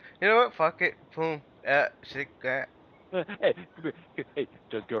was like, you know what? Fuck it. Boom. She's like, Hey, come here. Hey,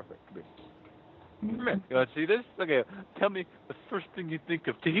 John's girlfriend, come here. You want to see this? Okay, tell me the first thing you think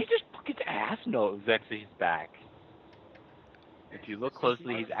of. Did he just fucking ass? No, it's actually his back. If you look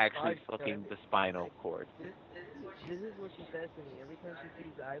closely, he's actually fucking the spinal cord. This is what she says to me. Every time she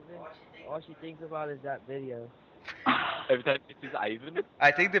sees Ivan, all she thinks about is that video. Every time she sees Ivan?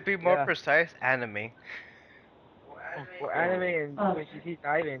 I think to be more Yeah. precise, anime. Well, anime, and when she sees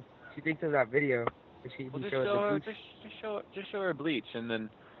Ivan, she thinks of that video. Well, He just showed show the her, boots. just show her Bleach, and then,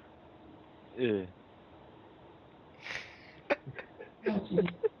 ugh.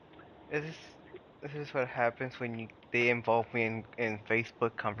 This is this is what happens when they involve me in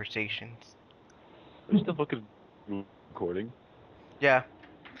Facebook conversations. Are you still fucking recording? Yeah.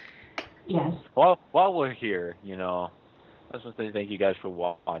 Yes. While we're here, I just want to say thank you guys for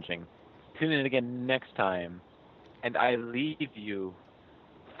watching. Tune in again next time, and I leave you.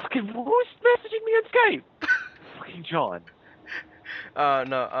 Fucking who's messaging me on Skype? Fucking John.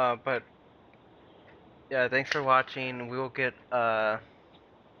 No, but yeah, thanks for watching. We will get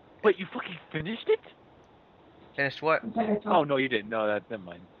Wait, you fucking finished it? finished what? Oh no, you didn't. No, never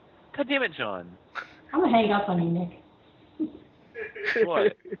mind. God damn it, John. I'm gonna hang up on you, Nick.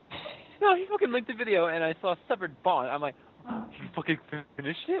 What? No, he fucking linked the video, and I saw severed bond. I'm like, you fucking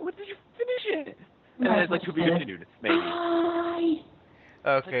finished it? When did you finish it? And then it's like to be continued, maybe. Bye.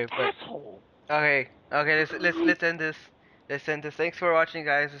 Okay, Like, but asshole. okay, let's end this. Let's end this. Thanks for watching,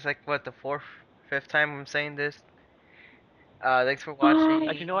 guys. It's like what, the fourth, fifth time I'm saying this. Thanks for watching.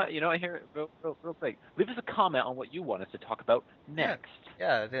 Actually, you know what? Here, real quick. Leave us a comment on what you want us to talk about next.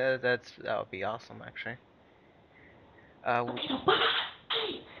 Yeah, that would be awesome, actually. Okay, so bye.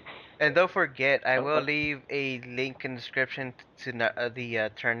 And don't forget, I will leave a link in the description to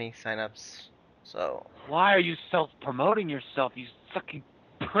the Tourney signups. So. Why are you self-promoting yourself, you fucking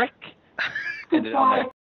prick? Goodbye.